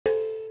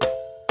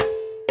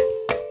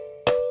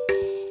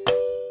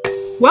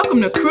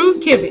Welcome to Cruise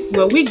Kibitz,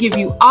 where we give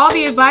you all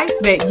the advice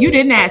that you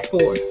didn't ask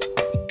for.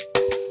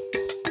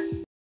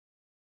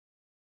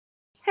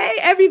 Hey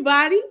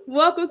everybody,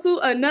 welcome to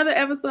another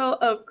episode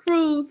of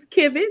Cruise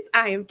Kibitz.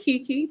 I am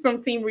Kiki from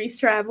Team Reese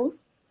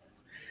Travels.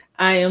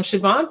 I am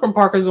Siobhan from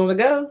Parkers on the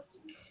Go.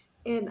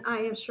 And I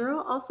am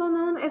Cheryl, also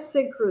known as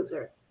Sig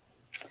Cruiser.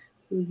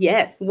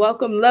 Yes,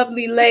 welcome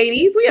lovely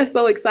ladies. We are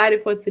so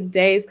excited for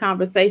today's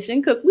conversation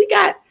because we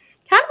got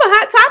kind of a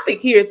hot topic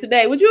here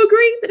today. Would you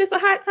agree that it's a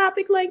hot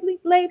topic lately,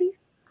 ladies?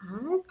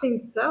 I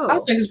think so. I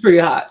think it's pretty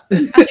hot.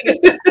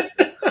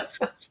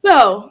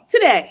 So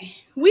today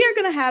we are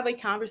going to have a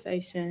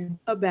conversation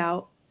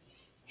about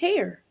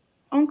hair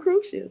on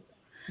cruise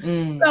ships.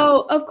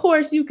 So, of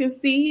course, you can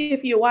see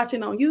if you're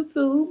watching on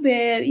YouTube,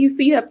 then you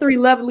see you have three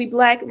lovely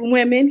Black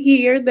women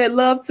here that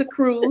love to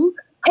cruise.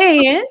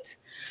 And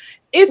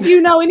if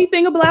you know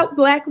anything about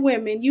Black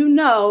women, you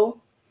know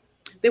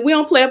that we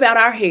don't play about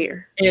our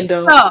hair. And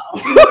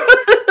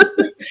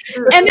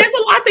and there's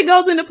a lot that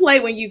goes into play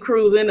when you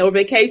cruising or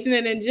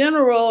vacationing in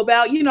general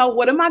about, you know,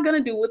 what am I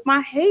going to do with my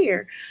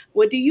hair?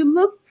 What do you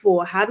look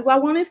for? How do I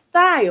want it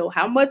styled?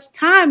 How much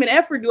time and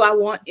effort do I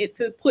want it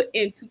to put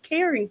into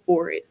caring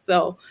for it?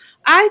 So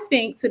I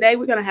think today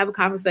we're going to have a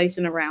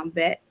conversation around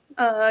that.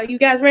 You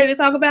guys ready to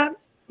talk about it?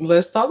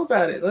 Let's talk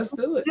about it. Let's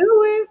do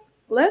it.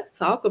 Let's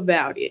talk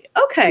about it.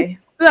 Okay,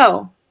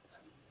 so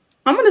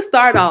I'm going to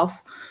start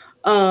off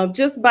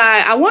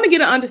I want to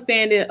get an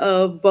understanding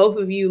of both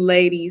of you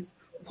ladies'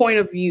 point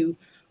of view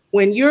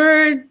when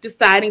you're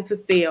deciding to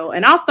sail.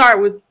 And I'll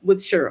start with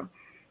Cheryl.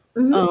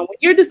 Mm-hmm. When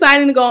you're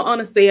deciding to go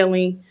on a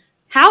sailing,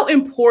 how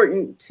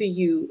important to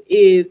you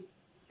is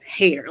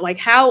hair? Like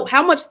how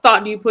much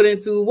thought do you put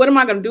into what am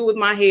I going to do with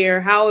my hair?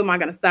 How am I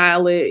going to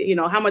style it? You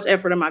know, how much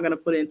effort am I going to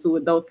put into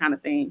it? Those kind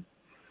of things.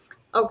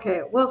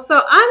 Okay, well,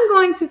 so I'm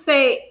going to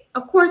say,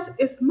 of course,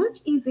 it's much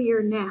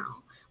easier now.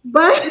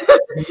 But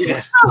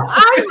yes. So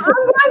I'm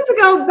going to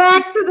go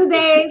back to the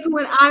days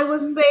when I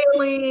was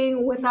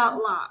sailing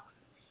without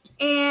locks.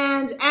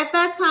 And at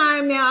that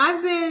time, now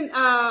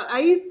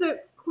I used to,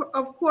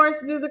 of course,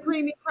 do the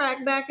creamy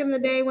crack back in the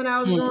day when I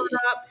was growing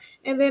up.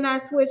 And then I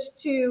switched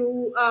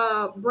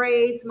to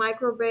braids,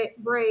 micro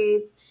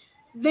braids.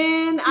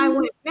 Then I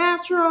went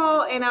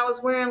natural and I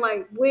was wearing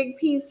like wig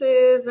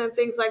pieces and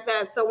things like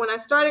that. So when I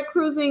started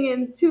cruising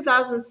in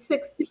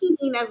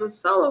 2016 as a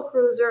solo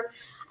cruiser,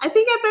 I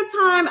think at that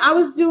time I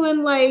was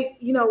doing like,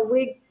 you know,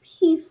 wig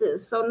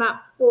pieces, so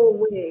not full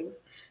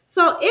wigs.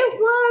 So it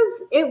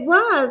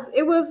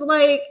was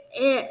like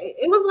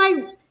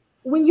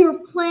when you're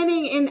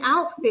planning an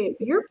outfit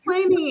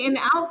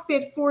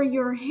for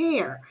your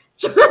hair,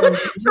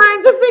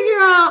 trying to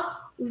figure out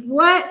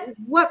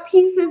what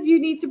pieces you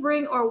need to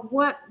bring or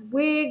what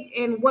wig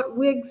and what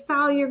wig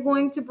style you're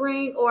going to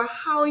bring or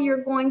how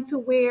you're going to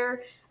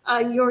wear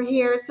your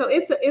hair. So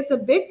it's a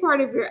big part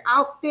of your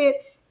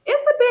outfit.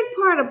 It's a big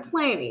part of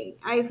planning,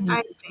 I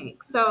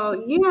think.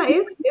 So yeah,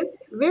 it's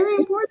very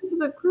important to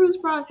the cruise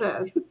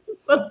process.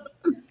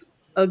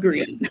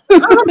 Agreed.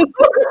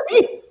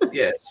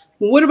 Yes.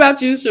 What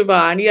about you,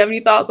 Siobhan? Do you have any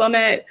thoughts on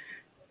that?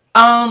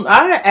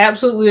 I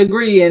absolutely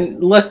agree.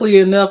 And luckily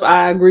enough,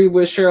 I agree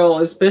with Cheryl,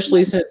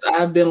 especially since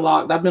I've been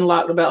locked. I've been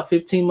locked about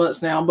 15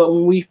 months now. But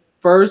when we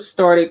first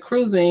started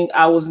cruising,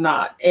 I was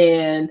not.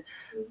 And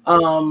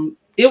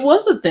it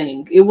was a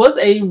thing. It was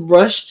a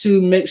rush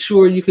to make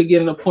sure you could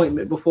get an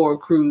appointment before a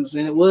cruise.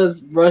 And it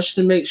was rush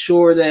to make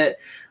sure that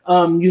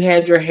you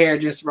had your hair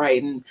just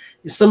right. And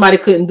if somebody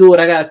couldn't do it,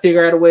 I got to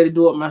figure out a way to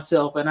do it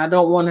myself. And I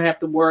don't want to have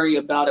to worry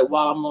about it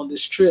while I'm on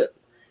this trip.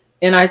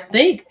 And I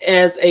think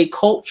as a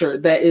culture,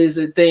 that is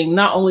a thing,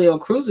 not only on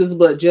cruises,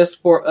 but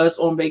just for us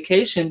on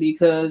vacation,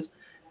 because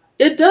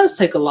it does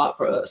take a lot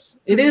for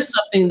us. It is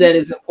something that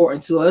is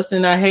important to us.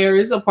 And our hair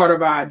is a part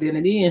of our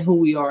identity and who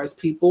we are as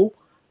people.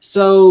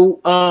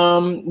 So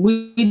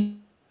we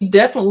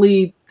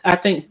definitely, I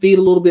think, feed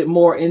a little bit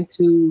more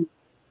into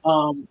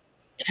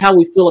how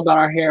we feel about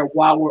our hair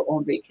while we're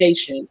on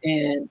vacation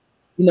and,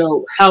 you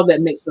know, how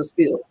that makes us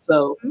feel.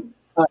 So,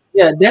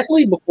 yeah,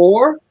 definitely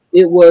before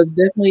it was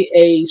definitely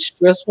a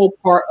stressful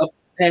part of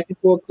packing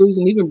for a cruise.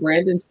 And even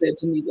Brandon said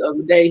to me the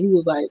other day, he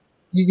was like,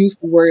 you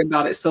used to worry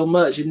about it so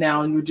much. And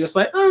now you're just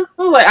like, I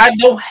was like, I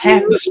don't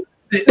have to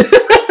stress it.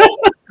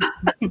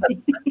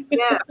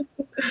 Yeah.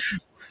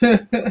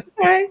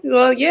 Okay.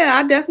 Well, yeah,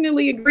 I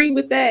definitely agree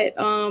with that.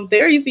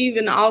 There is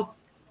even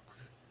also,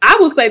 I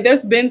will say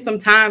there's been some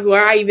times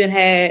where I even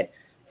had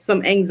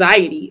some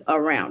anxiety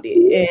around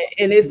it.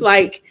 And it's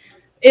like,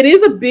 it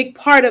is a big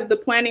part of the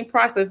planning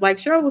process. Like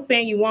Cheryl was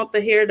saying, you want the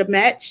hair to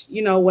match,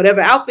 you know,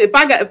 whatever outfit. If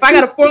I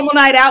got a formal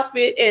night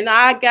outfit and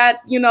I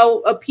got, you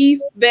know, a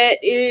piece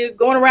that is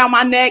going around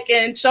my neck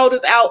and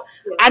shoulders out,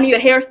 I need a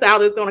hairstyle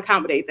that's going to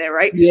accommodate that,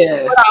 right?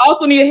 Yes. But I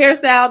also need a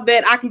hairstyle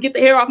that I can get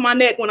the hair off my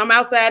neck when I'm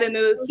outside in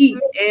the heat.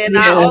 And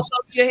I also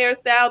need a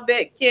hairstyle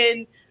that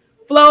can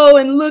flow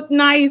and look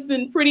nice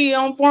and pretty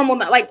on formal.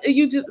 Like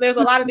there's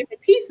a lot of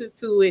different pieces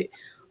to it.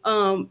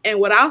 And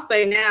what I'll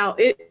say now,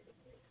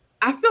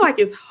 I feel like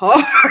it's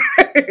hard.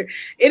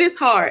 It is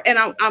hard. And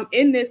I'm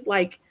in this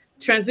like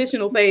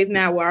transitional phase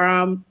now where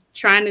I'm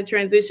trying to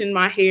transition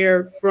my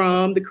hair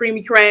from the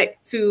creamy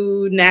crack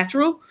to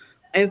natural.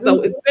 And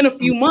so it's been a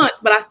few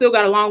months, but I still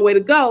got a long way to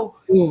go.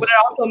 But it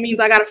also means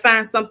I got to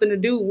find something to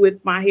do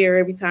with my hair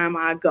every time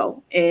I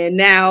go. And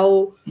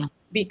now,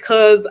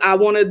 because I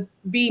want to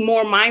be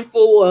more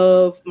mindful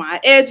of my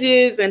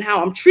edges and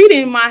how I'm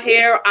treating my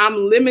hair,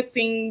 I'm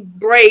limiting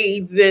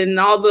braids and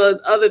all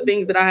the other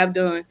things that I have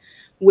done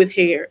with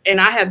hair. And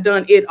I have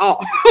done it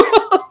all.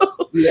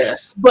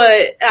 Yes.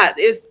 But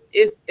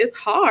it's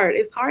hard.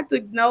 It's hard to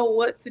know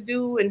what to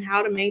do and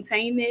how to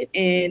maintain it.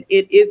 And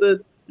it is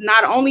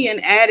not only an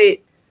added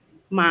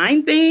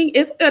mind thing,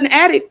 it's an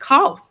added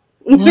cost.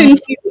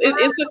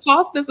 It's a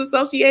cost that's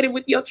associated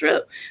with your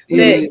trip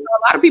that a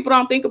lot of people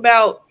don't think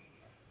about.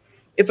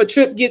 If a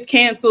trip gets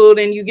canceled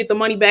and you get the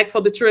money back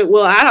for the trip,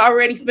 well, I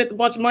already spent a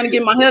bunch of money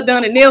getting my hair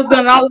done and nails done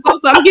and all this stuff,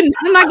 so I'm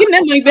not getting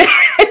that money back.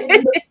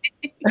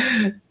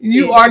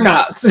 You are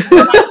not.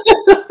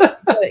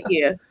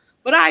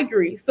 But I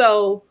agree.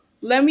 So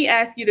let me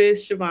ask you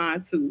this,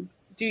 Siobhan, too.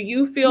 Do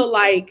you feel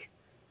like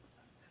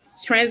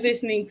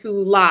transitioning to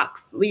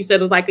locks, you said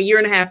it was like a year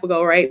and a half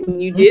ago, right? When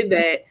you did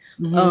that,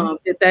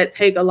 did that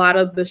take a lot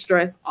of the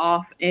stress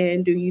off?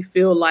 And do you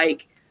feel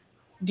like,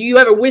 do you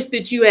ever wish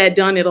that you had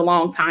done it a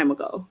long time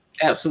ago?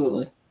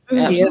 Absolutely.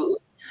 Absolutely.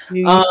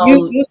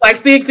 You like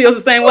Sig feels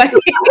the same way.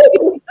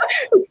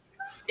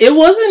 It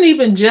wasn't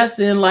even just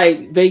in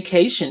like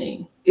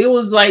vacationing. It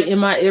was like in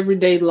my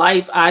everyday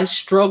life, I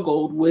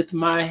struggled with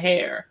my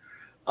hair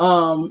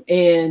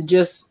and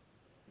just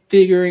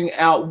figuring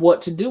out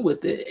what to do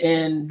with it.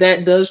 And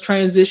that does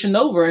transition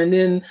over. And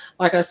then,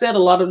 like I said, a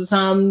lot of the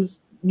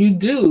times you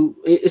do,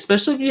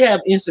 especially if you have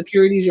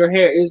insecurities, your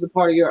hair is a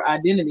part of your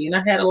identity. And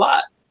I had a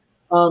lot.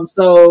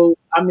 So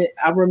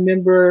I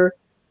remember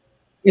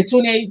in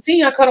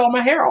 2018, I cut all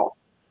my hair off,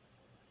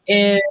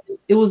 and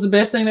it was the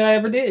best thing that I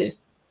ever did.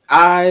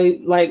 I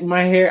like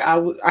my hair.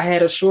 I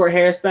had a short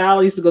hairstyle.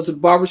 I used to go to the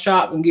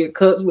barbershop and get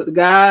cuts with the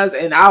guys,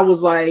 and I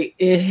was like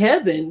in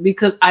heaven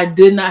because I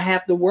did not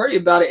have to worry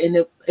about it, and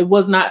it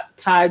was not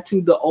tied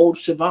to the old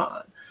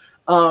Siobhan.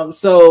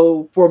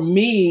 So for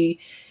me,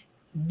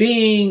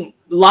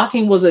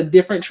 locking was a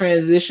different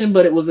transition,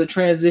 but it was a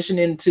transition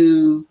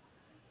into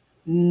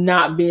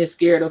not being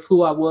scared of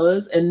who I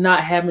was and not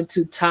having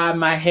to tie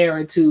my hair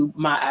into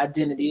my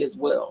identity as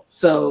well.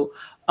 So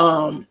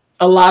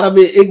a lot of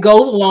it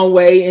goes a long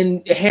way,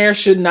 and hair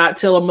should not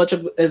tell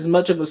as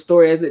much of a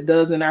story as it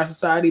does in our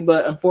society,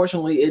 but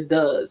unfortunately it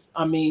does.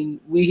 I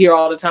mean, we hear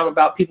all the time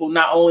about people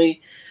not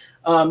only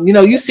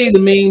you see the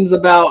memes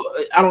about,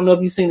 I don't know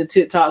if you've seen the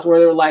TikToks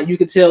where they're like, you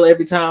can tell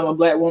every time a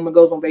Black woman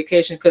goes on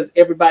vacation because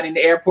everybody in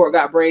the airport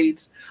got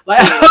braids. Like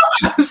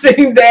I've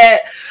seen that.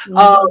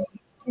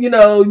 We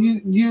know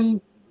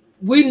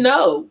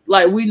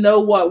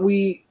what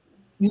we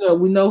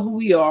know who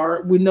we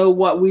are. We know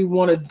what we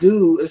want to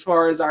do as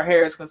far as our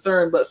hair is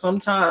concerned, but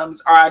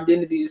sometimes our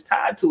identity is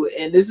tied to it.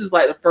 And this is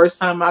like the first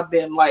time I've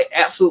been like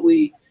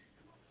absolutely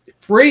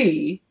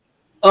free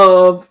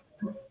of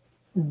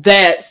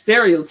that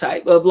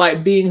stereotype of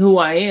like being who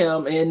I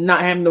am and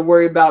not having to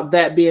worry about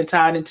that being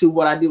tied into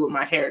what I do with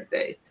my hair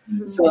today.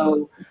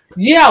 So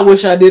yeah, I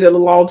wish I did it a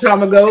long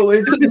time ago.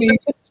 It took me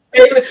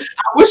I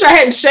wish I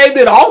hadn't shaved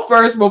it off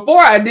first before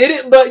I did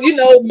it, but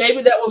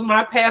maybe that was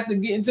my path to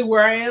getting to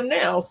where I am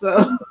now.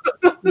 So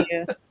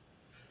yeah.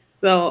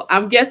 So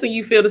I'm guessing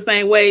you feel the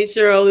same way,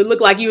 Cheryl. It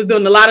looked like you was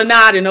doing a lot of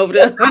nodding over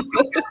there.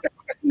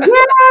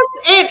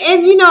 Yes,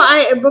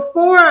 and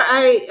before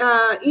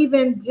I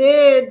even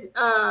did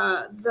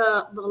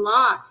the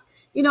locks,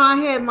 I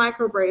had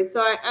micro braids, so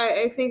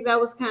I think that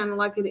was kind of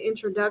like an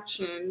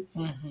introduction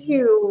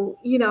to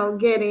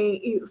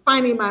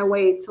finding my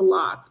way to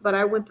locks. But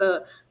I went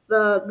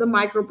the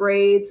micro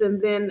braids,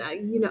 and then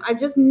I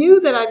just knew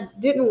that I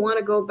didn't want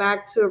to go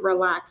back to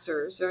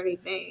relaxers or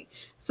anything.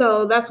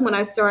 So that's when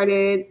I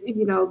started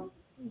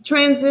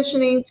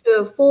transitioning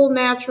to full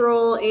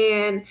natural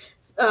and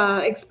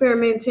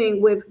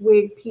experimenting with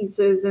wig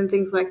pieces and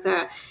things like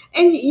that.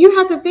 And you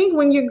have to think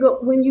when you go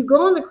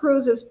on the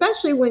cruise,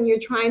 especially when you're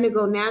trying to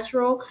go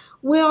natural,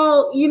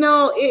 well,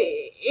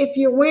 if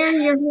you're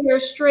wearing your hair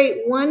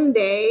straight one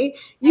day,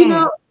 and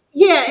then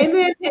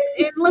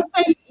and let's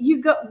say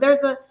you go,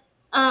 there's a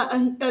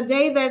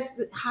day that's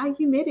high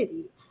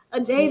humidity, a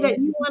day that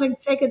you want to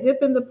take a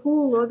dip in the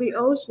pool or the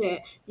ocean,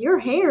 your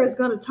hair is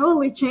going to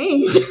totally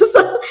change.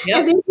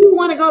 And then you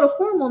want to go to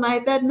formal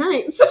night that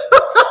night. So,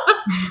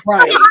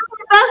 right.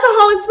 That's the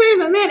whole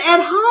experience. And then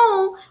at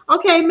home,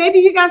 okay, maybe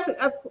you got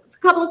a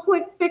couple of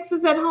quick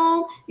fixes at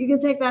home. You can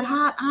take that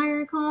hot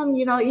iron comb.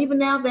 Even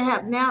now they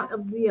have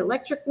the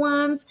electric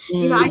ones.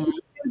 I can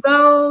do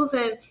those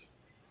and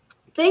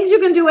things you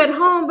can do at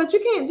home, but you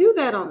can't do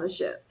that on the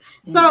ship.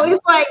 So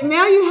it's like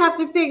now you have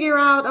to figure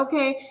out,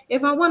 okay,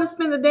 if I want to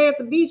spend the day at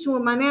the beach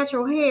with my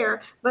natural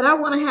hair, but I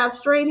want to have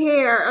straight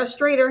hair or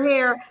straighter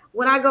hair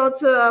when I go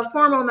to a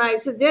formal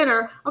night to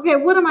dinner, okay,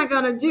 what am I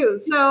going to do?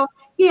 So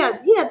yeah,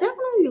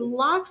 definitely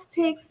locks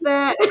takes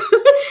that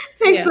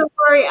takes the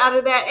worry out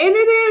of that. And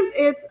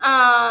it's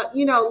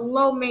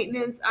low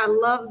maintenance. I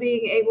love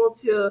being able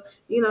to,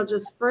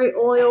 just spray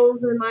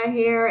oils in my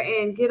hair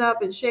and get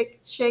up and shake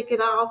it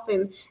off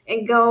and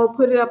go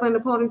put it up in the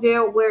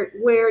ponytail,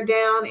 wear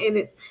down, and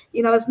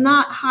it's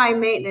not high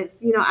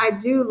maintenance. I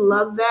do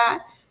love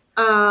that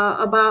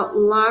about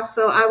locks.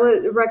 So I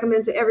would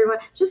recommend to everyone,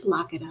 just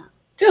lock it up.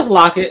 Just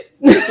lock it.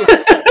 Lock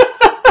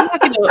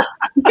it up.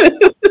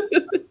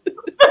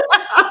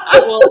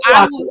 Well,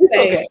 I would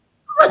say,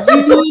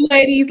 okay. You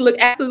ladies look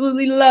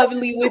absolutely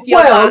lovely with your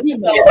locks. Girl,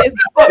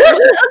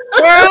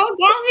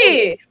 go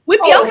ahead. Whip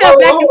your hair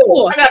back and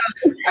forth. I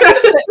gotta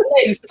set the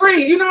ladies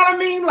free. You know what I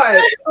mean?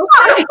 Like,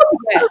 okay.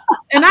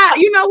 And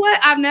you know what?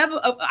 I've never,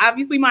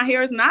 obviously my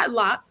hair is not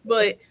locked,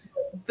 but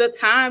the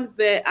times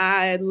that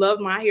I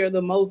loved my hair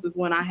the most is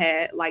when I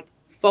had like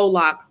faux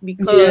locks,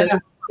 because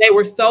they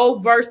were so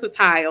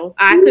versatile.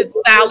 I could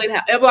style it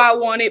however I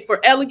wanted.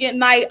 For elegant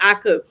night, I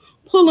could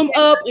pull them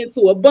up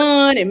into a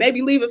bun and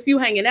maybe leave a few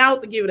hanging out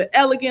to give it an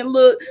elegant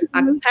look.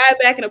 I could tie it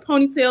back in a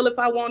ponytail if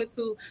I wanted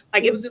to.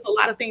 Like, it was just a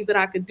lot of things that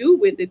I could do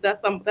with it.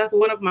 That's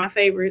one of my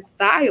favorite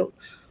styles.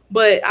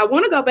 But I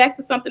want to go back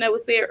to something that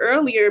was said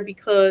earlier,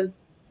 because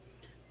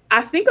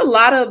I think a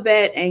lot of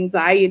that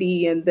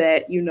anxiety and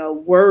that,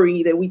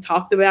 worry that we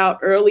talked about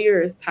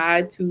earlier is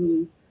tied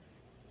to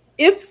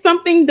if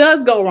something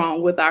does go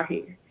wrong with our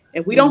hair,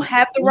 and we don't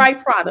have the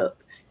right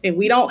product and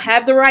we don't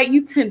have the right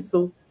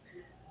utensils,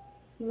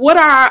 what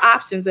are our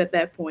options at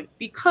that point?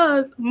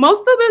 Because most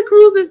of the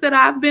cruises that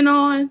I've been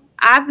on,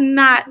 I've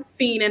not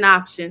seen an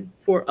option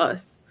for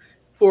us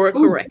for a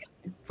correction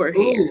for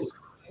hair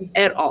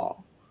at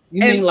all.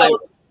 You mean like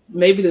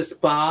maybe the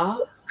spa?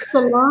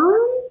 Salon?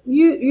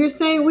 You're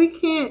saying we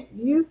can't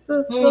use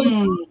the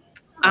salon?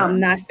 I'm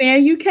not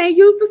saying you can't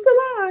use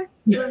the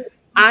salon.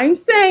 I'm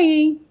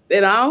saying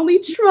that I only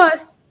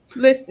trust.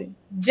 Listen,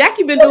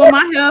 Jackie been doing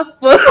my hair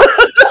for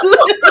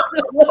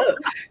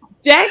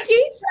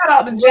Jackie. Shout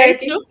out to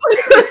Jackie. Now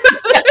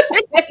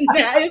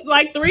it's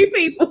like 3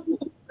 people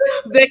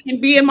that can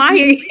be in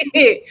my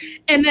head,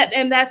 and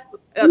that's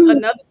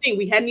another thing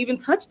we hadn't even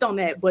touched on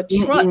that. But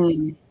trust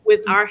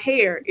with our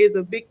hair is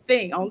a big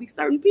thing. Only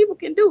certain people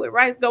can do it,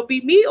 right? It's gonna be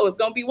me, or it's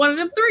gonna be one of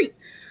them 3,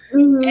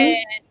 and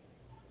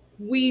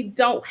we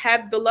don't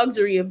have the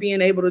luxury of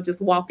being able to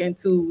just walk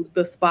into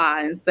the spa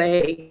and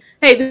say,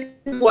 hey,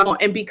 this is what I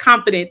want, and be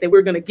confident that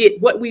we're going to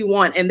get what we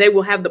want, and they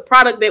will have the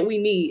product that we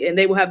need, and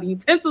they will have the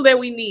utensil that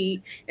we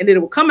need, and then it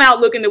will come out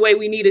looking the way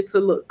we need it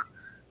to look.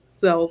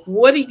 So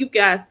what are you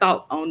guys'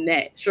 thoughts on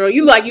that? Cheryl,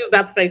 you was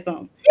about to say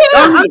something.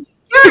 Yeah,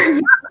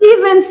 you're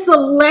even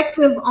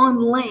selective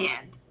on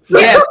land. So,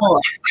 of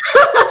course.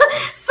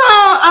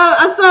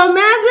 So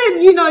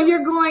imagine,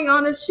 you're going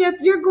on a ship,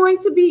 you're going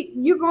to be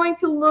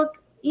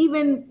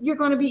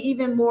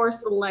even more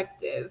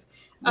selective.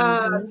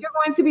 You're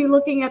going to be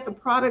looking at the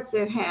products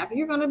they have.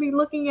 You're going to be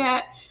looking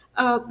at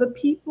the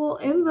people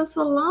in the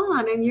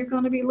salon, and you're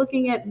going to be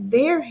looking at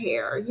their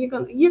hair. You're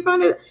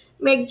going to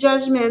make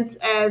judgments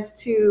as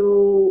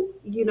to,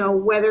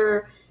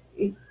 whether,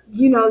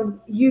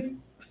 you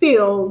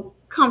feel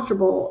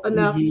comfortable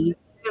enough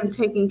them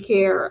taking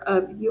care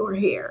of your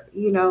hair.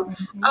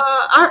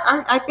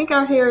 I think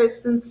our hair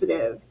is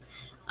sensitive.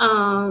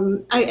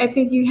 I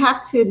think you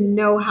have to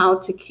know how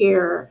to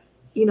care,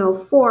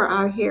 for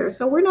our hair.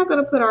 So we're not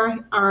going to put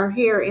our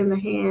hair in the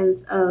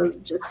hands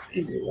of just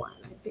anyone,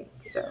 I think.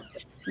 So,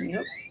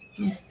 yep,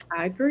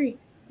 I agree.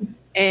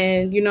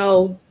 And,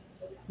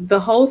 the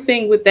whole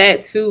thing with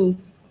that too,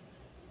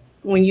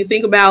 when you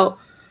think about,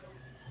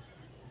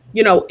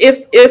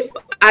 if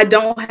I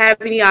don't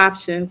have any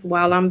options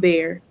while I'm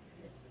there,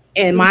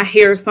 and my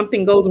hair,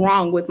 something goes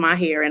wrong with my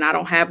hair, and I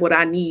don't have what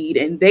I need,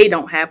 and they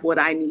don't have what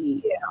I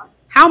need.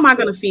 How am I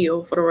going to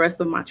feel for the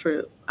rest of my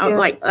trip?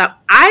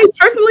 I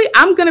personally,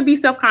 I'm going to be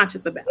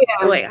self-conscious about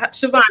it. Like,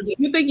 Siobhan, do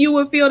you think you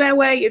would feel that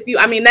way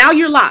now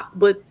you're locked,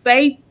 but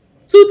say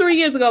 2-3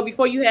 years ago,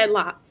 before you had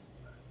locks,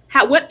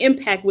 what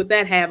impact would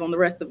that have on the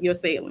rest of your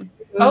sailing?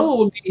 Oh, it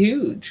would be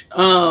huge.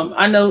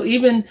 I know,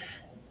 even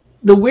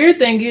the weird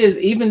thing is,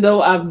 even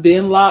though I've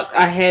been locked,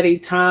 I had a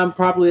time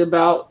probably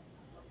about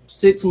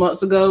 6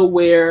 months ago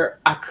where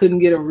I couldn't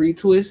get a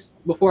retwist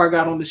before I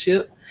got on the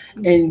ship.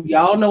 And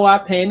y'all know I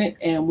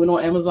panicked and went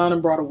on Amazon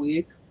and brought a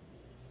wig.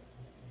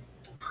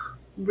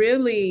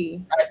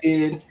 Really? I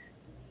did.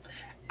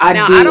 I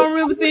don't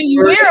remember seeing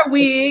you wear a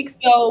wig.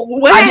 So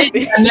what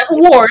happened? I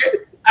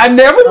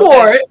never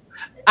wore it.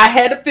 I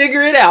had to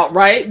figure it out,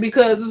 right?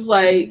 Because it's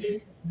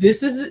like,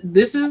 this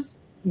is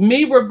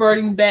me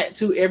reverting back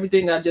to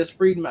everything I just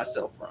freed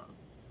myself from.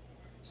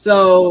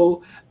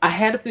 So I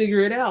had to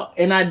figure it out,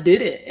 and I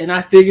did it, and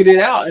I figured it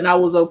out, and I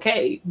was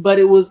okay. But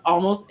it was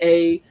almost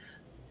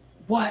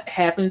what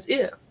happens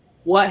if?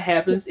 And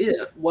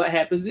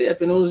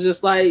it was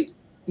just like,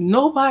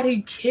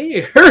 nobody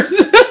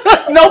cares.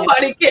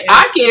 Nobody cares.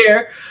 I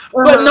care,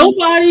 but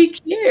nobody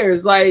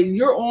cares. Like,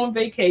 you're on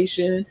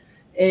vacation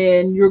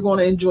and you're going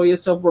to enjoy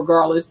yourself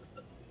regardless,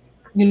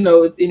 you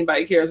know, if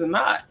anybody cares or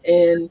not.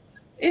 And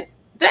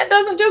that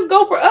doesn't just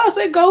go for us,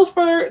 it goes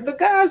for the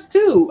guys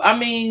too. I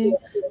mean,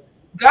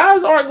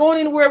 guys aren't going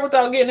anywhere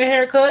without getting a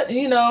haircut.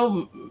 You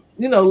know,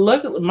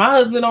 luckily my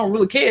husband don't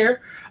really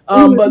care.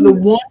 But the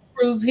one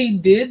cruise he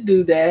did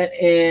do that,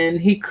 and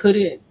he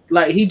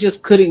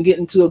just couldn't get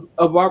into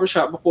a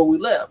barbershop before we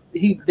left.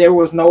 There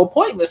was no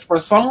appointments for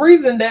some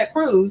reason that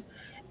cruise,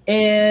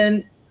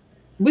 and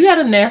we had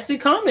a nasty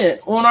comment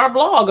on our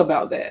vlog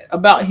about that,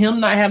 about him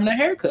not having a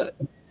haircut.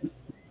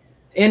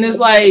 And it's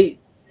like,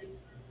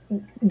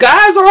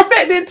 guys are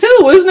affected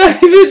too. It's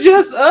not even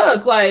just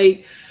us.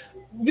 Like,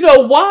 you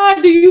know,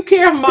 why do you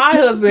care if my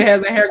husband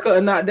has a haircut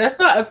or not? That's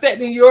not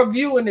affecting your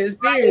viewing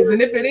experience.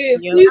 And if it is,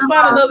 please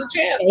find another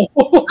channel.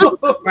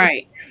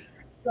 Right.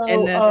 So,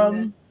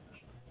 and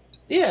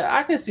yeah,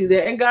 I can see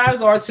that. And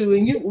guys are too.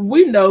 And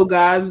we know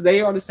guys,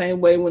 they are the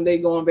same way when they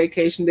go on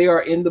vacation. They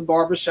are in the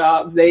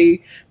barbershops.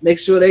 They make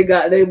sure they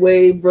got their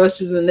wave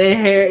brushes and their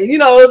hair. You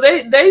know,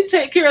 they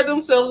take care of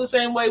themselves the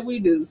same way we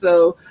do.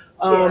 So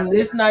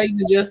it's not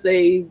even just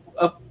a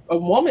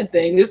woman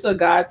thing, it's a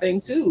guy thing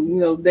too. You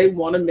know, they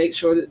want to make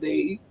sure that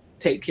they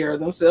take care of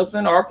themselves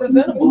and are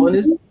presentable, and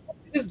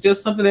it's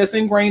just something that's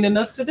ingrained in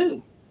us to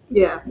do.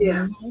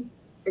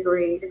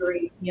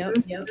 Agree. Yep.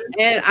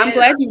 And I'm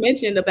glad you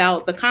mentioned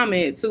about the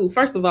comment too.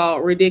 First of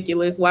all,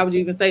 ridiculous, why would you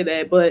even say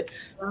that? But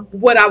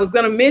what I was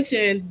going to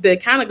mention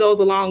that kind of goes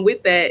along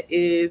with that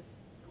is,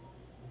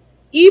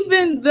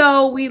 even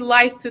though we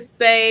like to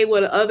say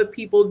what other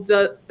people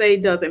say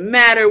doesn't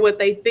matter, what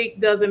they think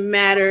doesn't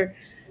matter,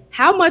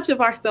 how much of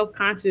our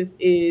self-conscious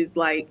is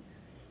like,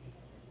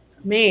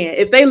 man,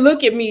 if they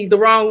look at me the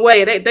wrong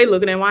way, they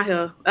looking at my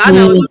hair. I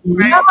know,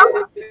 right?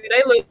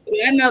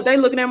 I know they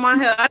looking at my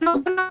hair. I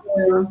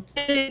know.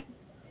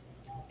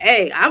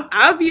 Hey,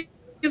 I'll be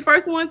the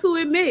first one to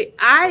admit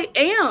I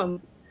am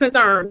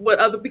concerned with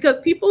other, because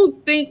people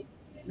think,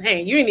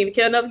 hey, you ain't even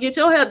care enough to get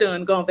your hair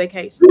done, go on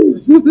vacation.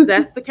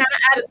 That's the kind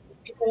of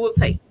attitude people will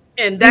take,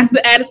 and that's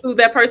the attitude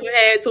that person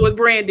had towards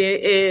Brandon,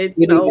 and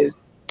you know,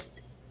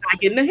 not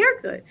getting a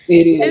haircut.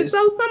 It is. And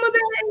so some of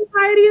that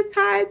anxiety is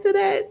tied to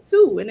that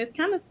too. And it's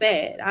kind of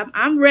sad.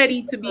 I'm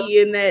ready to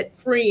be in that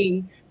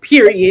freeing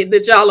period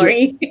that y'all are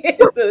in.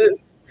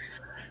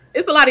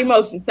 It's a lot of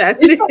emotions.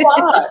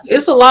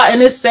 It's a lot.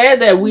 And it's sad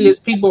that we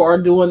as people are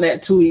doing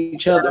that to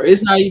each other.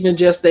 It's not even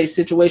just a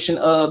situation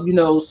of, you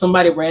know,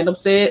 somebody random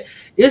said.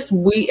 It's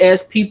we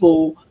as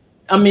people.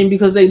 I mean,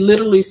 because they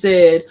literally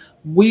said,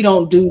 we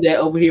don't do that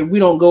over here. We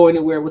don't go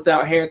anywhere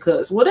without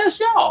haircuts. Well, that's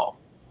y'all.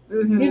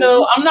 You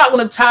know, I'm not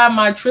going to tie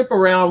my trip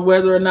around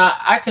whether or not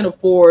I can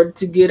afford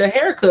to get a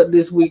haircut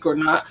this week or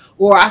not,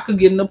 or I could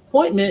get an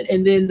appointment,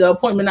 and then the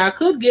appointment I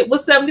could get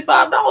was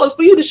 $75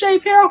 for you to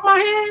shave hair off my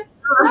head.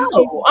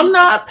 No, I'm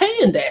not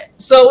paying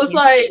that. So it's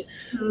like,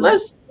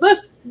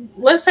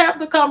 let's have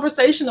the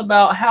conversation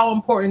about how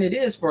important it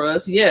is for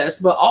us. Yes,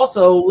 but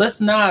also let's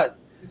not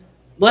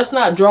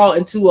draw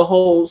into a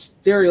whole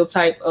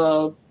stereotype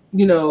of,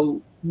 you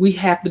know, we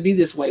have to be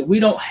this way.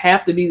 We don't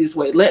have to be this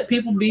way. Let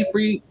people be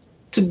free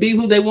to be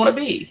who they want to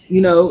be.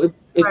 You know, if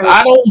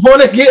I don't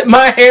want to get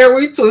my hair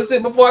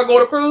retwisted before I go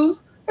to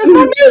cruise, that's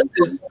my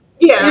business.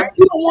 Yeah.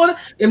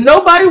 If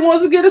nobody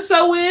wants to get a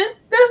sew in,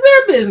 that's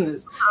their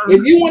business.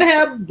 If you want to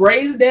have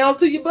braids down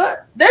to your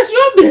butt, that's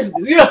your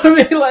business. You know what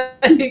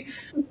I mean? Like,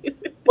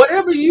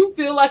 whatever you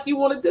feel like you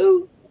want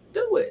to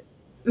do it.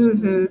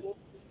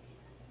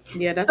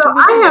 Yeah, that's so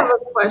I have a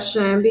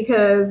question,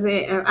 because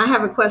I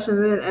have a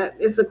question that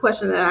it's a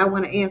question that I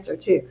want to answer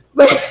too.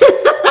 But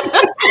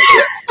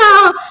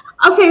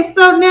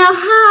so now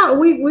how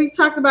we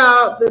talked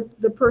about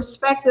the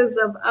perspectives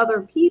of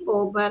other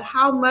people, but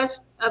how much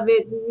of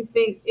it do you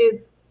think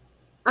is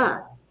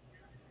us?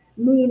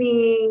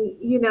 Meaning,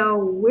 you know,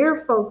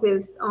 we're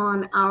focused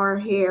on our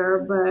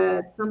hair,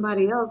 but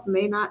somebody else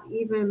may not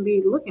even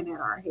be looking at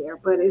our hair,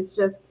 but it's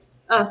just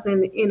us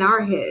in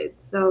our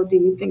heads. So do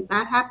you think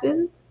that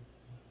happens?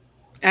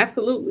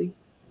 Absolutely.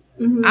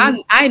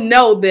 I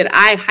know that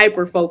I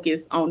hyper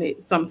focus on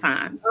it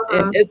sometimes,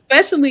 and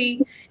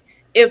especially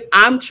if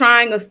I'm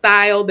trying a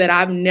style that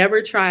I've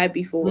never tried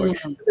before.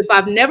 If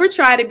I've never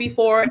tried it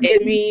before,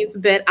 it means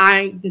that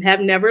I have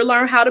never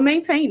learned how to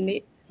maintain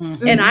it,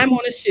 and I'm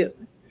on a ship.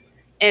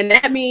 And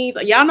that means,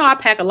 y'all know I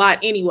pack a lot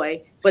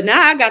anyway, but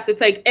now I got to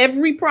take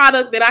every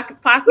product that I could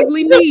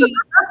possibly need,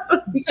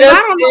 because I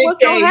don't know what's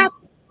going to happen.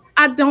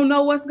 I don't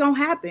know what's going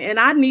to happen, and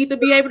I need to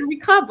be able to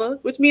recover,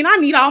 which means I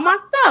need all my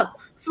stuff.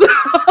 So,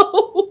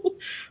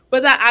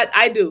 but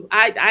I do.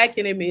 I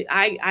can admit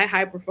I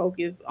hyper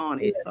focus on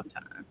it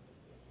sometimes.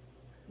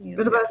 You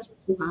know? What about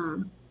you,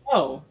 Mom?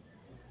 Oh,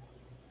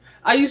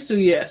 I used to,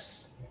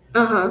 yes.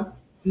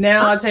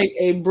 Now I take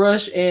a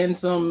brush and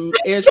some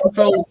edge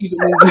control and keep it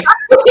moving.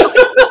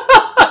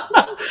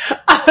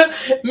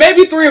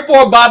 Maybe 3 or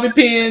 4 bobby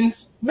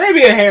pins,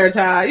 maybe a hair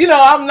tie. You know,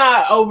 I'm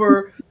not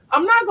over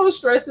I'm not going to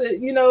stress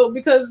it,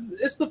 because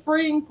it's the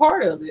freeing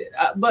part of it.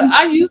 But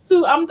I used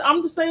to,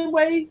 I'm the same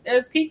way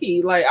as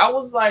Kiki. Like, I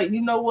was like,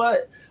 you know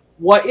what?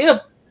 What if,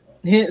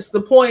 hence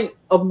the point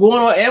of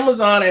going on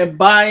Amazon and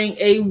buying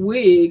a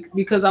wig,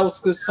 because I was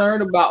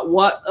concerned about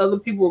what other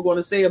people were going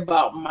to say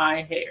about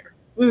my hair.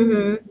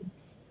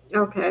 Mm-hmm.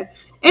 Okay.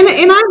 And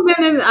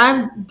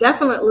I've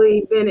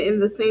definitely been in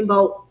the same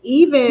boat,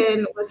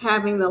 even with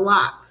having the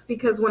locks,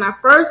 because when I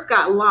first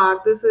got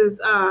locked, this is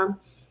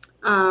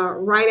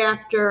right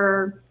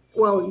after,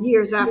 well,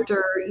 years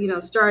after,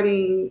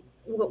 starting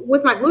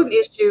with my gluten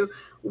issue.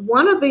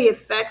 One of the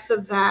effects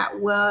of that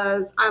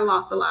was I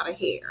lost a lot of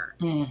hair.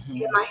 Mm-hmm.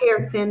 And my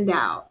hair thinned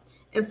out.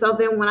 And so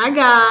then when I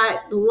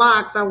got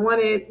locks, I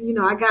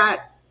got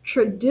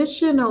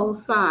traditional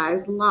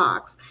size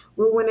locks.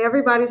 But when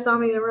everybody saw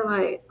me, they were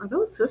like, "Are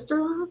those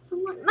sister locks?"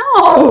 I'm like,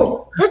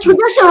 "No, they're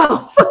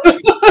traditional."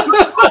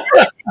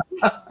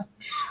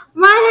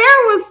 My hair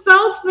was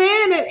so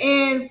thin,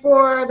 and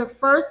for the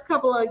first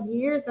couple of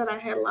years that I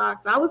had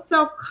locks, I was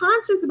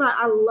self-conscious about.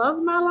 I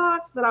loved my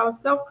locks, but I was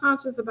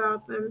self-conscious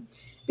about them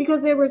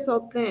because they were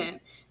so thin.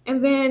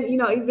 And then,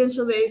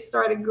 eventually they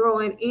started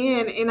growing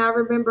in, and I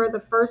remember the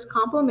first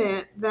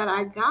compliment that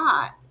I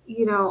got,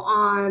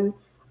 on,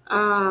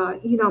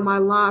 my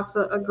locks.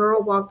 A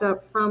girl walked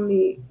up to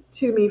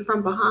me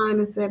from behind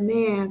and said,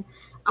 "Man,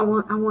 I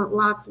want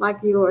locks like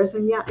yours."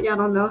 And y'all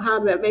don't know how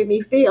that made me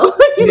feel.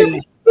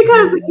 Yes.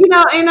 Because,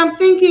 and I'm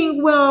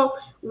thinking, well,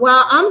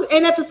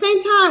 and at the same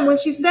time, when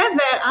she said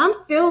that, I'm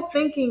still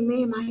thinking,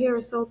 man, my hair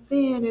is so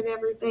thin and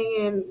everything.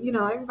 And,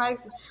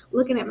 everybody's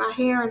looking at my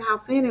hair and how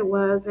thin it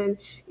was. And,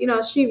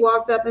 she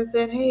walked up and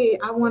said, "Hey,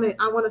 I want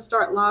to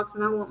start locks,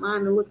 and I want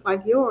mine to look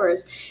like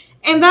yours."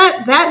 And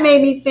that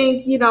made me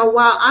think,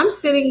 while I'm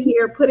sitting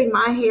here putting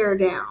my hair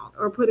down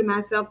or putting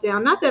myself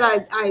down, not that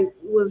I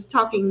was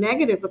talking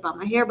negative about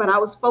my hair, but I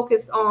was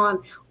focused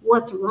on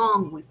what's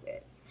wrong with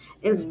it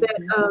instead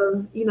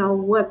of,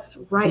 what's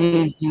right.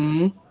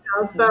 Mm-hmm.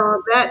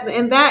 So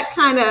that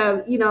kind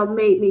of,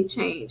 made me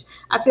change.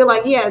 I feel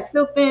like, yeah, it's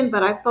still thin,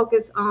 but I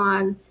focus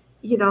on,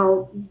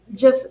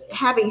 just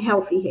having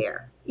healthy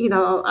hair,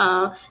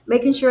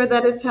 making sure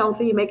that it's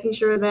healthy, making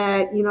sure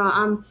that,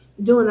 I'm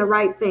doing the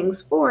right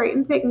things for it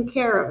and taking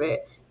care of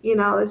it.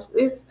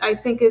 I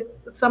think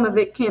some of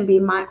it can be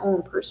my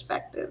own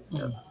perspective.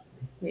 So,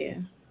 Yeah.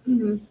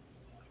 mm-hmm.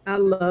 I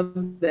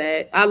love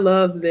that. I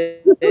love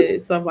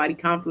that somebody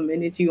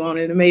complimented you on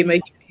it. It may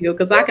make you feel,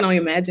 because I can only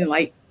imagine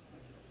like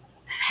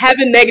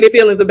having negative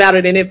feelings about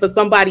it, and then for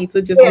somebody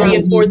to just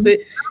reinforce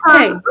that,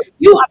 hey,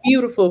 you are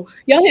beautiful.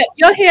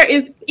 Your hair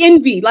is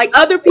envy. Like,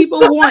 other people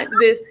want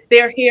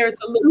their hair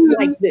to look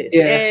like this.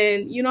 Yes.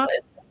 And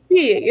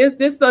it's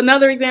just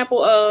another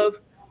example of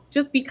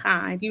just be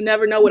kind. You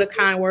never know what a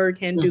kind word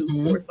can do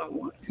for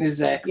someone.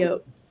 Exactly.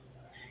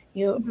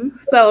 Yep.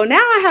 So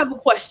now I have a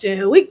question.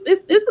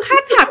 It's a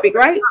hot topic,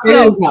 right?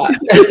 It is hot.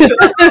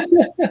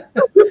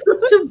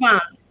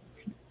 Siobhan,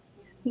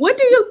 what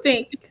do you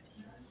think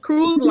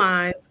cruise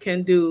lines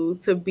can do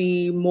to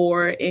be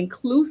more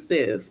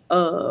inclusive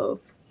of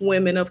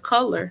women of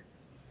color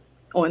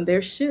on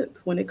their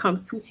ships when it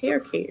comes to hair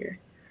care?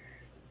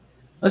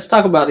 Let's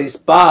talk about these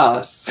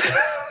spas.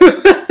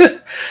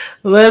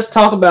 Let's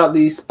talk about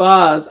these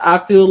spas. I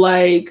feel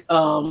like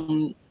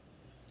I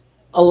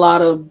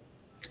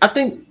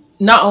think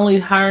not only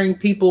hiring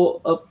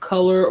people of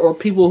color or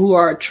people who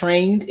are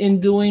trained in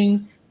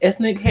doing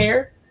ethnic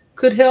hair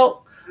could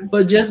help,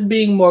 but just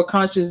being more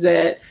conscious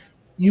that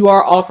you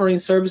are offering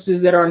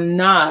services that are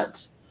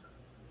not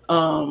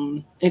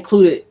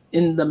included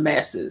in the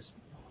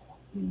masses.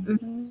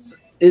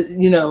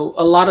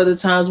 A lot of the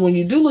times when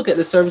you do look at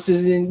the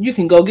services, and you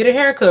can go get a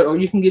haircut, or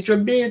you can get your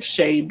beard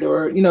shaved,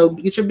 or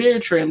get your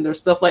beard trimmed, or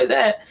stuff like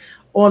that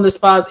on the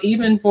spas,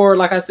 even for,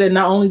 like I said,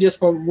 not only just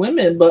for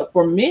women but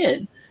for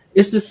men.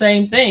 It's the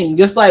same thing.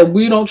 Just like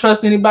we don't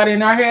trust anybody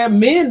in our hair,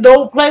 men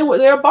don't play with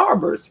their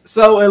barbers.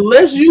 So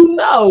unless you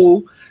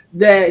know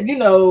that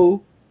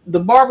the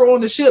barber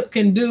on the ship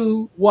can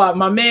do what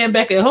my man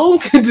back at home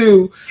can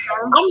do,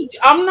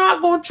 I'm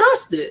not going to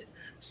trust it.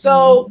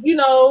 So,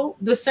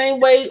 the same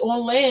way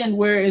on land,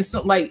 where it's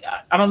like,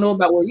 I don't know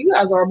about where you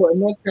guys are, but in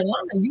North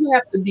Carolina, you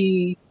have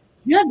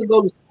to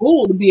go to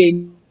school to be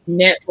a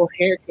natural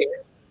hair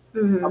care.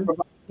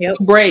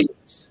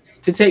 Braids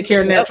to take care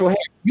of natural hair.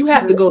 You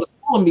have to go to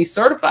school and be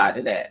certified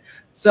in that.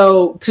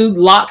 So to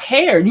lock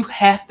hair, you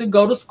have to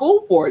go to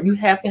school for it. You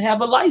have to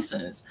have a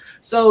license.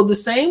 So the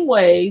same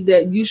way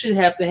that you should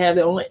have to have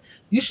that on,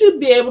 you should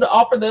be able to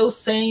offer those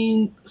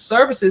same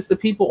services to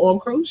people on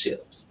cruise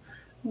ships.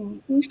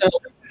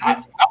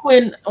 I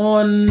went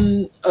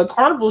on a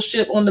Carnival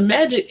ship on the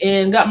Magic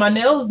and got my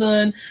nails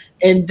done,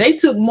 and they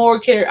took more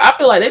care. I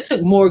feel like they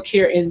took more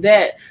care in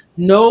that.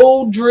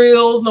 No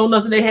drills, no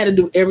nothing. They had to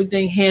do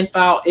everything, hand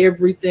file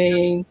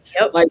everything.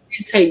 Like,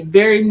 they take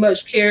very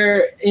much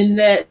care in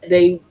that.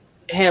 They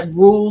have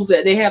rules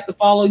that they have to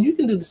follow. You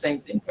can do the same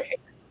thing for hair.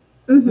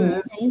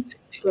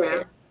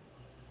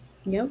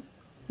 Yep.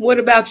 What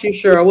about you,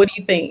 Cheryl? What do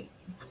you think?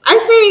 I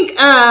think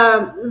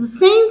the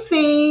same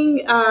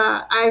thing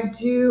I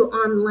do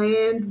on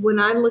land when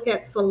I look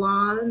at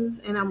salons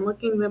and I'm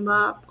looking them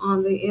up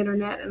on the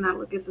internet and I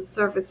look at the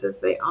services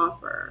they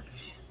offer.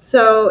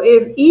 So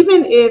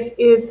even if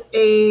it's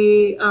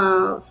a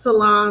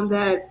salon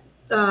that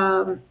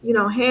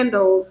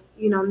handles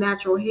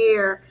natural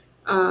hair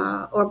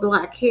or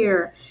black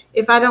hair,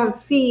 if I don't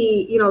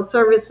see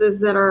services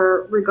that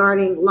are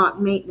regarding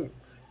lock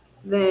maintenance,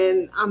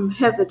 then I'm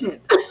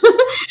hesitant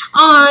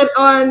on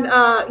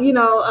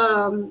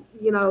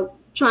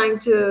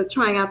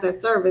trying out that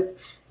service.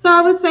 So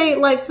I would say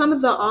like some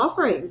of the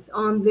offerings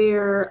on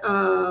their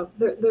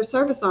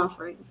service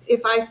offerings.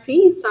 If I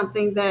see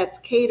something that's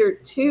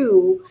catered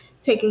to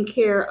taking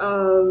care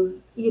of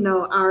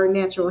our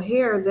natural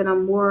hair, then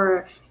I'm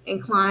more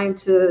inclined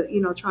to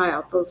try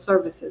out those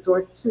services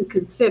or to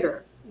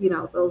consider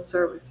those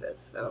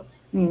services. So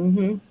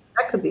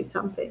that could be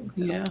something.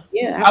 So.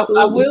 Yeah,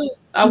 absolutely.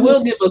 I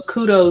will give a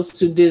kudos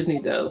to Disney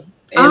though.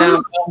 And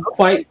I'm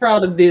quite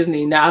proud of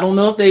Disney. Now, I don't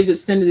know if they've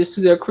extended this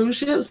to their cruise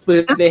ships,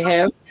 but if they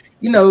have,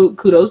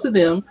 kudos to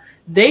them.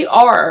 They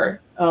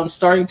are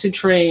starting to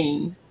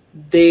train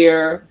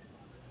their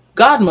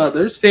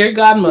godmothers, fairy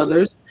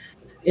godmothers,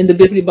 in the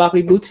Bippity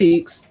Boppity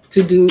boutiques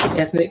to do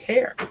ethnic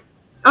hair.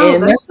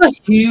 And that's a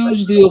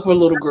huge deal for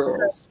little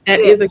girls. That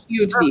is a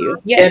huge deal.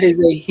 Yes. That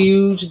is a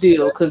huge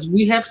deal because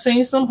we have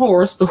seen some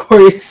horror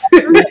stories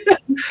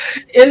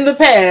in the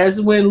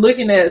past when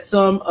looking at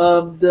some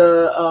of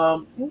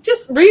the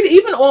just read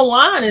even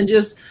online and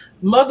just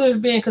mothers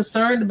being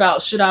concerned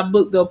about, should I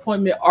book the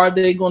appointment? Are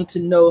they going to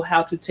know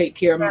how to take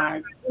care of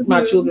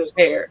my children's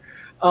hair?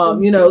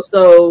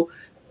 So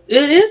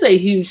it is a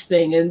huge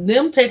thing, and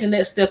them taking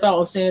that step out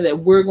and saying that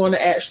we're going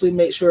to actually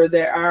make sure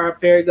that our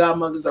fairy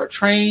godmothers are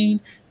trained,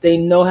 they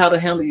know how to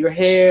handle your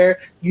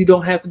hair, you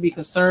don't have to be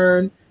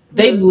concerned.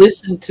 They've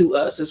listened to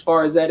us as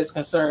far as that is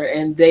concerned,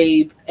 and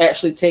they've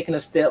actually taken a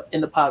step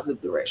in the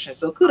positive direction.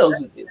 So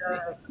kudos to Disney.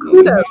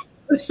 Kudos.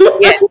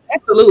 Yes,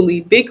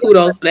 absolutely. Big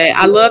kudos for that.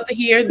 I love to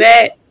hear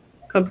that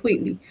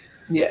completely.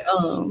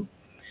 Yes.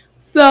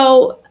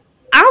 So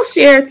I'll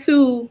share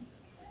too.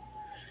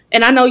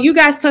 And I know you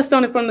guys touched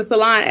on it from the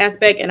salon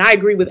aspect, and I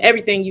agree with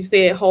everything you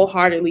said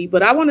wholeheartedly.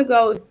 But I want to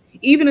go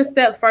even a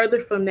step further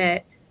from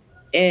that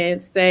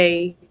and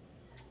say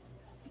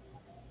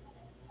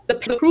the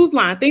cruise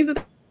line, things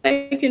that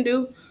they can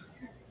do,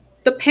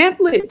 the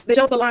pamphlets, the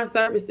salon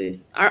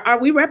services, are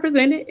we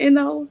represented in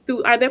those?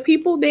 Are there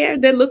people there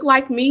that look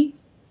like me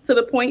to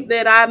the point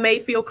that I may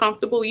feel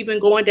comfortable even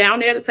going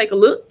down there to take a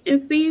look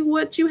and see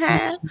what you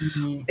have?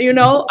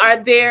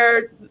 Are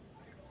there...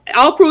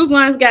 All cruise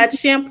lines got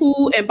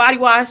shampoo and body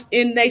wash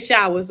in their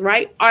showers,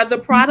 right? Are the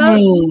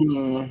products,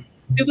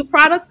 do the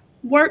products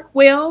work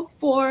well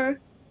for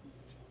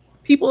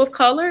people of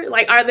color?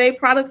 Like, are they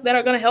products that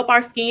are going to help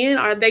our skin?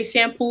 Are they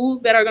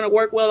shampoos that are going to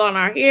work well on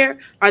our hair?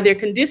 Are there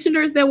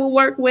conditioners that will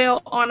work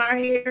well on our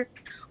hair?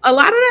 A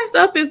lot of that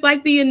stuff is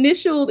like the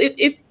initial,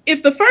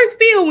 if the first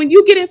feel when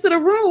you get into the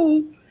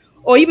room,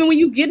 or even when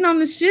you getting on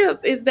the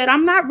ship, is that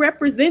I'm not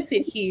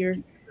represented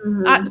here.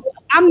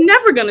 I'm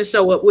never going to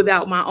show up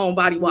without my own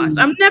body wash.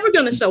 I'm never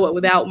going to show up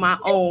without my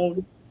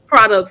own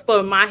products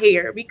for my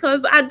hair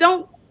because it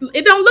don't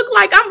look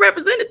like I'm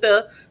represented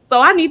there. So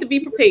I need to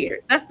be prepared.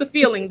 That's the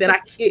feeling that I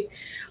get.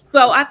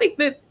 So I think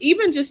that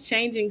even just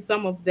changing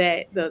some of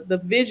that, the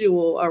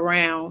visual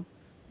around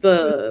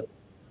the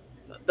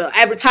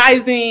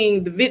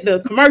advertising,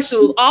 the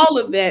commercials, all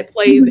of that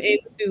plays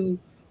into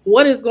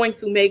what is going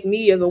to make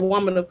me as a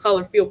woman of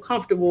color feel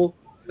comfortable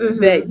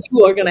that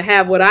you are going to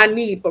have what I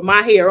need for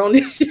my hair on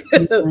this ship.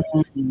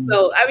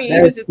 So, I mean,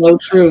 that's so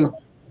true.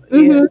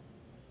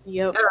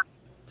 Yep.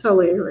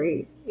 Totally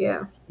agree.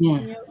 Yeah.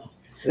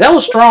 That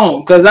was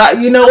strong because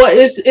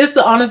it's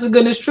the honest to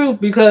goodness truth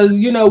because,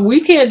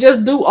 we can't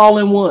just do all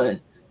in one.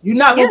 You're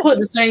not going to put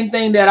the same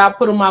thing that I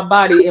put on my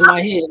body in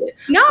my head.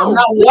 No. I'm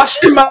not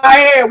washing my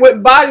hair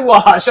with body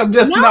wash. I'm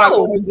just not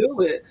going to do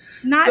it.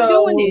 Not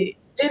doing it.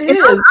 It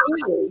is.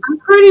 I'm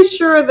pretty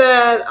sure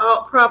that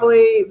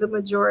probably the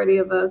majority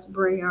of us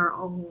bring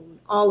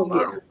all of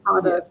our own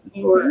products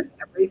for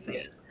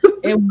everything.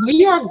 And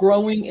we are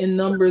growing in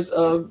numbers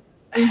of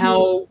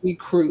how we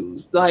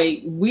cruise.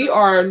 Like we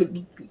are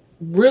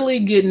really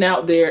getting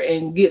out there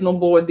and getting on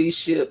board these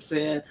ships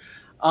and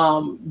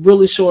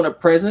really showing a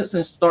presence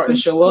and starting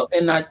to show up.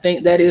 And I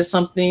think that is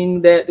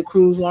something that the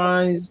cruise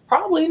lines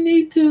probably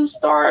need to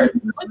start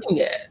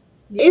looking at.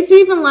 It's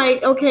even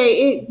like,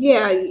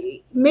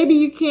 maybe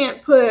you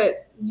can't put,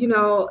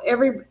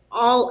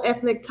 all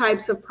ethnic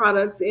types of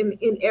products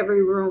in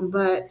every room,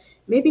 but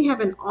maybe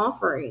have an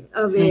offering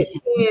of it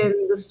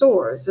in the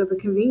stores or the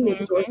convenience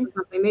stores or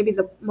something. Maybe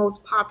the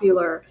most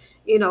popular,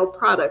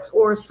 products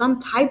or some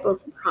type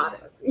of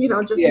product,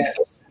 just in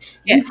case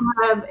you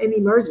have an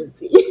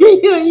emergency.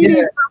 You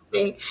need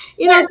something,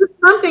 just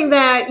something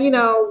that,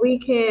 we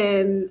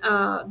can,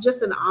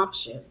 just an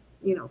option,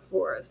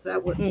 for us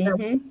that would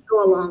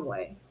go a long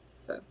way.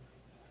 So,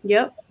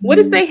 yep. What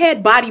if they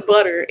had body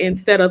butter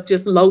instead of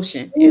just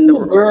lotion in the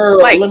room? Girl,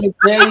 let me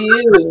tell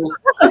you,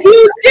 that's a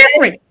huge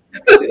difference.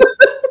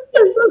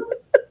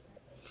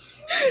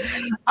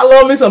 I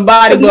love me some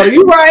body butter.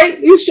 You right.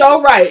 You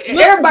sure right.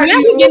 Look, Everybody now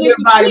needs we a getting little bit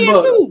into of body skin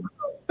butter. too.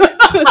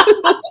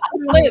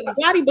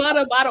 Body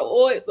butter,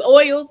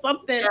 oil,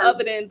 something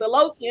other than the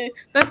lotion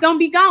that's gonna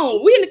be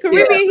gone. We in the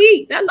Caribbean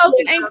heat. That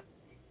lotion ain't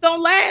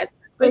gonna last.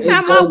 By the It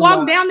time I does walk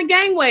not. down the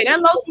gangway, that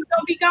lotion's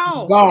gonna be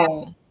gone.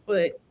 Gone.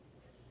 But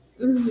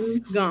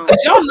gone.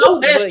 Because y'all know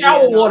that But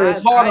shower yeah, no, water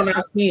is hard on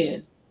our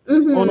skin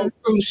on those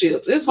cruise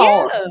ships. It's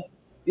hard.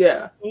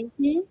 Yeah.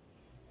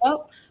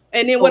 Oh,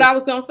 and then what I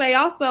was gonna say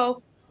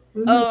also,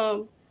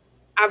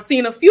 I've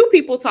seen a few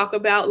people talk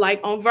about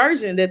like on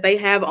Virgin that they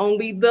have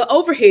only the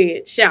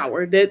overhead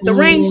shower, the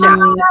rain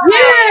shower.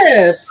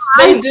 Yes,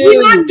 they do.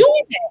 We're not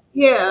doing that.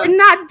 Yeah. We're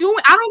not doing.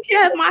 I don't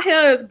care if my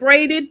hair is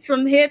braided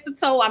from head to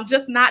toe. I'm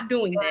just not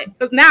doing that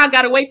because now I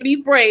gotta wait for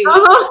these braids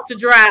to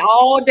dry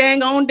all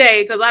dang on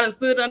day because I done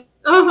stood on.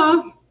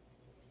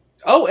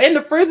 Oh, and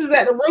the frizz is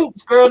at the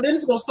roots, girl. Then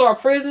it's gonna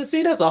start frizzing.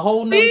 See, that's a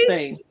whole nother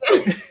thing.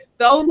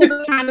 Those are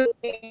the kind of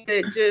things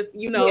that just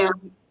you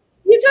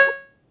just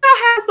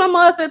have some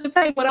of us at the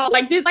table.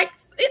 Like this,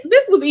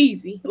 this was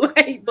easy.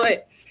 Like,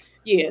 but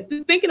yeah,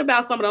 just thinking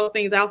about some of those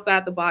things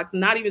outside the box,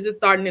 not even just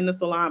starting in the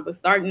salon, but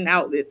starting in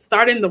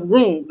the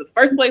room, the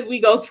first place we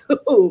go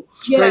to.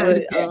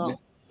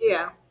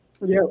 Yeah.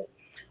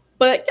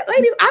 But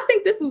ladies, I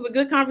think this was a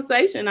good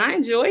conversation. I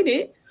enjoyed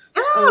it.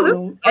 Oh, this is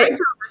a great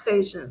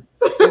conversation.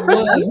 It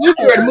was. We were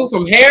ready to move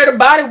from hair to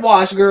body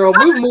wash, girl.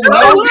 We were moving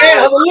all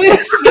down the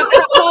list. A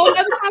whole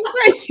other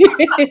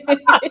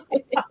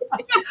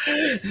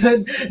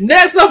conversation.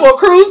 Next up on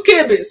Cruise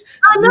Kibitz,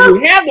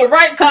 we have the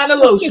right kind of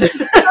lotion.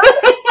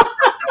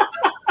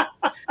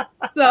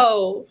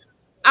 So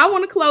I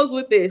want to close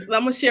with this. I'm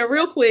gonna share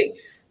real quick.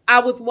 I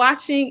was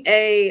watching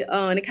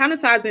and it kind of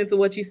ties into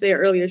what you said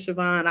earlier,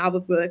 Siobhan. I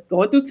was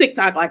going through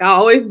TikTok like I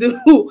always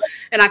do,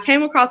 and I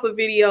came across a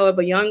video of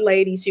a young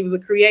lady. She was a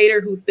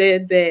creator who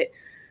said that,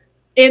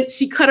 and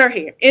she cut her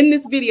hair. In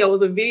this video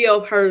was a video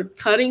of her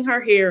cutting her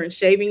hair and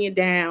shaving it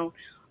down,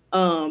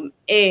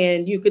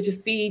 and you could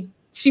just see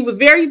she was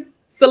very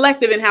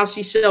selective in how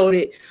she showed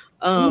it.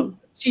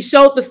 She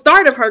showed the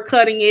start of her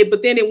cutting it,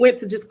 but then it went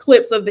to just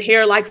clips of the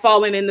hair like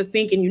falling in the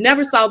sink, and you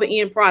never saw the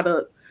end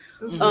product.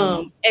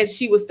 And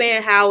she was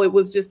saying how it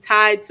was just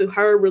tied to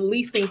her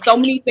releasing so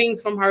many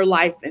things from her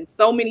life, and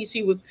so many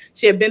she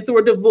had been through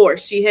a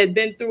divorce, she had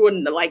been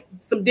through like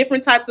some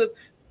different types of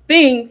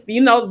things, the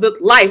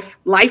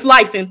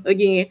lifing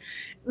again.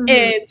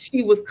 And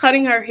she was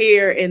cutting her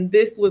hair, and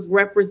this was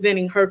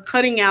representing her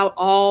cutting out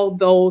all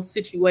those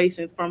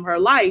situations from her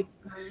life.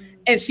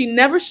 And she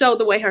never showed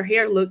the way her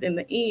hair looked in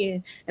the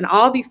end. And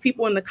all these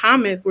people in the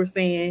comments were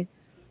saying,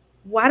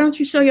 why don't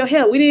you show your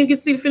hair? We didn't even get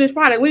to see the finished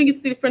product. We didn't get to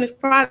see the finished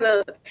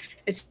product.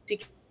 And she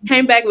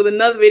came back with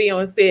another video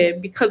and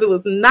said, because it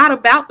was not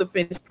about the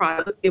finished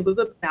product, it was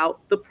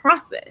about the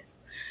process.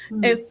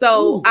 And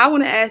so I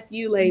want to ask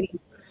you, ladies,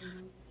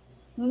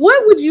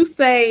 what would you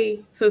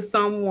say to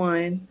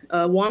someone,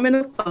 a woman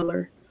of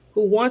color,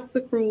 who wants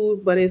to cruise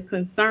but is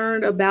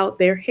concerned about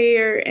their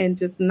hair and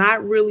just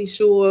not really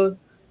sure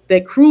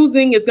that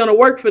cruising is going to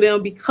work for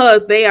them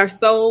because they are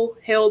so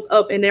held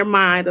up in their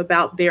mind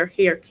about their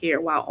hair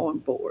care while on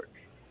board?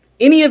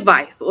 Any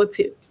advice or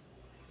tips?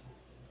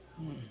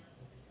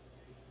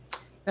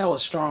 That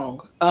was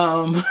strong.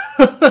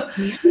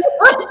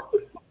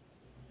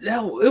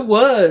 It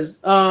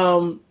was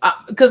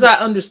because I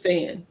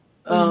understand,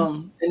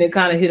 and it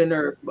kind of hit a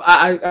nerve.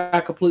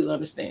 I completely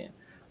understand.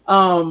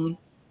 Do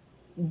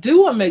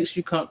what makes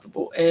you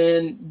comfortable,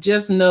 and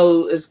just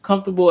know, as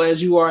comfortable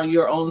as you are in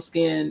your own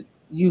skin,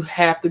 you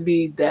have to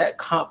be that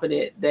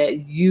confident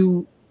that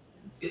you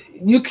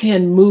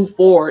can move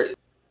forward.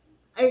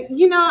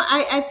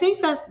 I think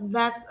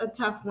that's a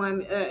tough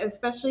one,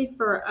 especially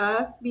for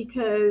us,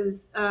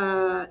 because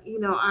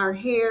our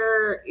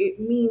hair,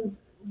 it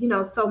means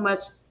so much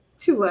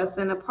to us,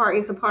 and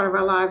it's a part of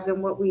our lives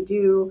and what we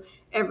do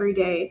every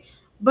day.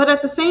 But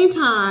at the same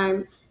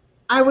time,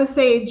 I would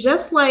say,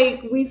 just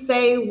like we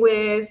say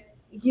with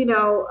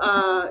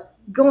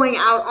going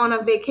out on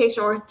a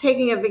vacation or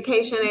taking a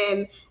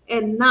vacation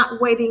and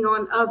not waiting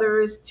on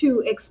others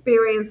to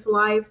experience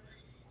life,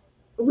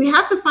 we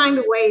have to find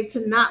a way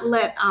to not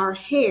let our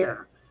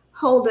hair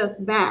hold us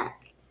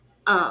back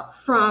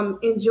from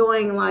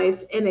enjoying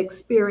life and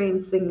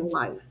experiencing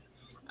life.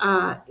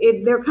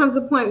 There comes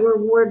a point where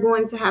we're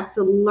going to have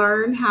to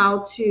learn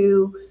how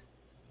to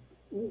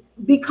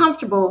be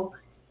comfortable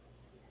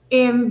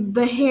in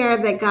the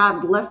hair that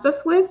God blessed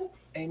us with.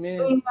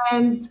 Amen.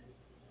 And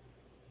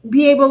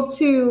be able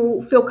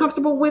to feel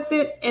comfortable with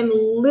it and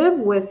live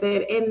with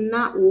it and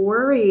not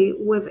worry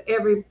with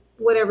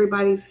what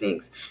everybody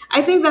thinks.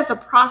 I think that's a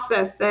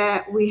process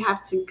that we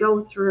have to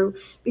go through,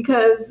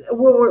 because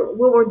what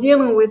we're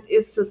dealing with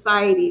is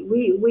society.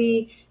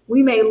 We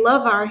may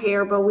love our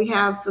hair, but we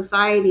have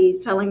society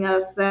telling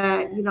us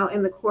that,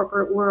 in the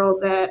corporate world,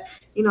 that,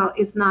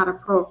 it's not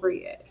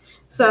appropriate.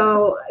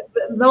 So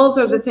those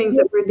are the things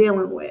that we're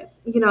dealing with,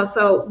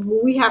 so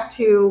we have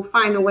to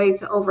find a way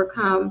to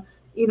overcome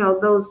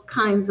those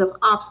kinds of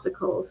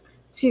obstacles.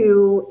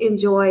 to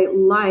enjoy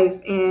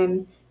life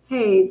and,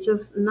 hey,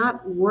 just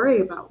not worry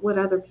about what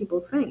other people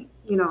think.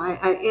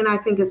 I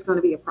think it's going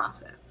to be a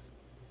process.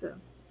 So.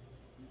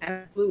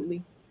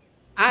 Absolutely.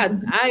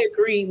 I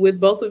agree with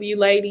both of you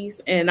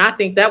ladies, and I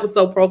think that was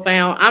so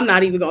profound. I'm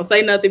not even gonna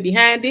say nothing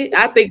behind it.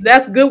 I think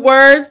that's good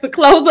words to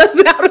close us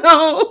out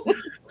on,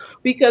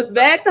 because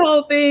that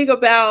whole thing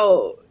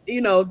about,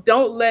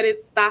 don't let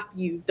it stop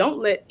you. Don't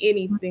let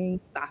anything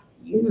stop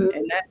you,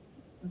 and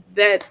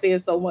that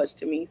says so much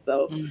to me.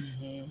 So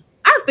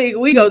I think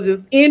we gonna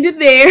just end it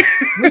there.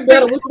 we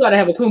gotta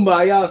have a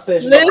kumbaya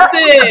session. Listen,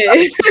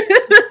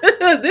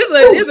 this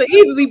will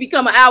easily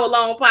become an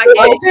hour-long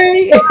podcast.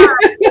 Okay.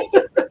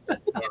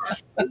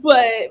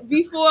 But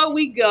before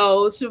we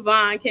go,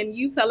 Siobhan, can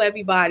you tell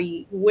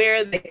everybody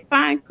where they can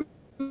find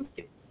Cruise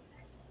Kibitz?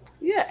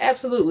 Yeah,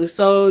 absolutely.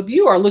 So if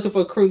you are looking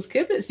for Cruise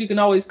Kibitz, you can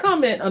always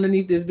comment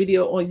underneath this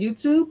video on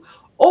YouTube,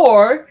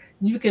 or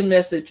you can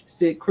message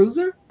Sid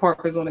Cruiser,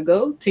 Parkers on the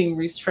Go, Team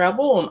Reese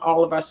Travel on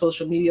all of our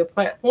social media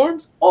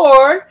platforms,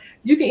 or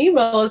you can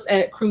email us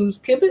at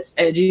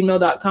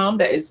cruisekibitz@gmail.com.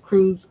 That is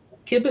Cruise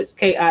Kibitz,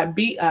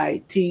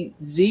 KIBITZ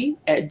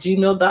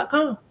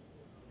 @gmail.com.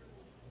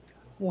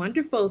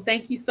 Wonderful.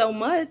 Thank you so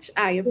much.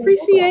 I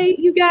appreciate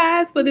you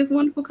guys for this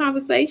wonderful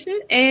conversation.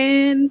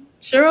 And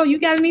Cheryl, you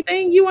got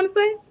anything you want to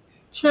say?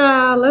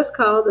 Child, let's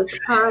call this a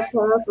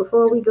podcast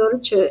before we go to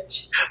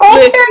church.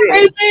 Okay,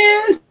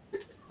 amen.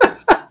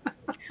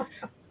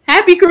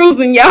 Happy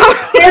cruising, y'all.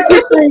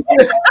 Happy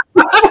cruising.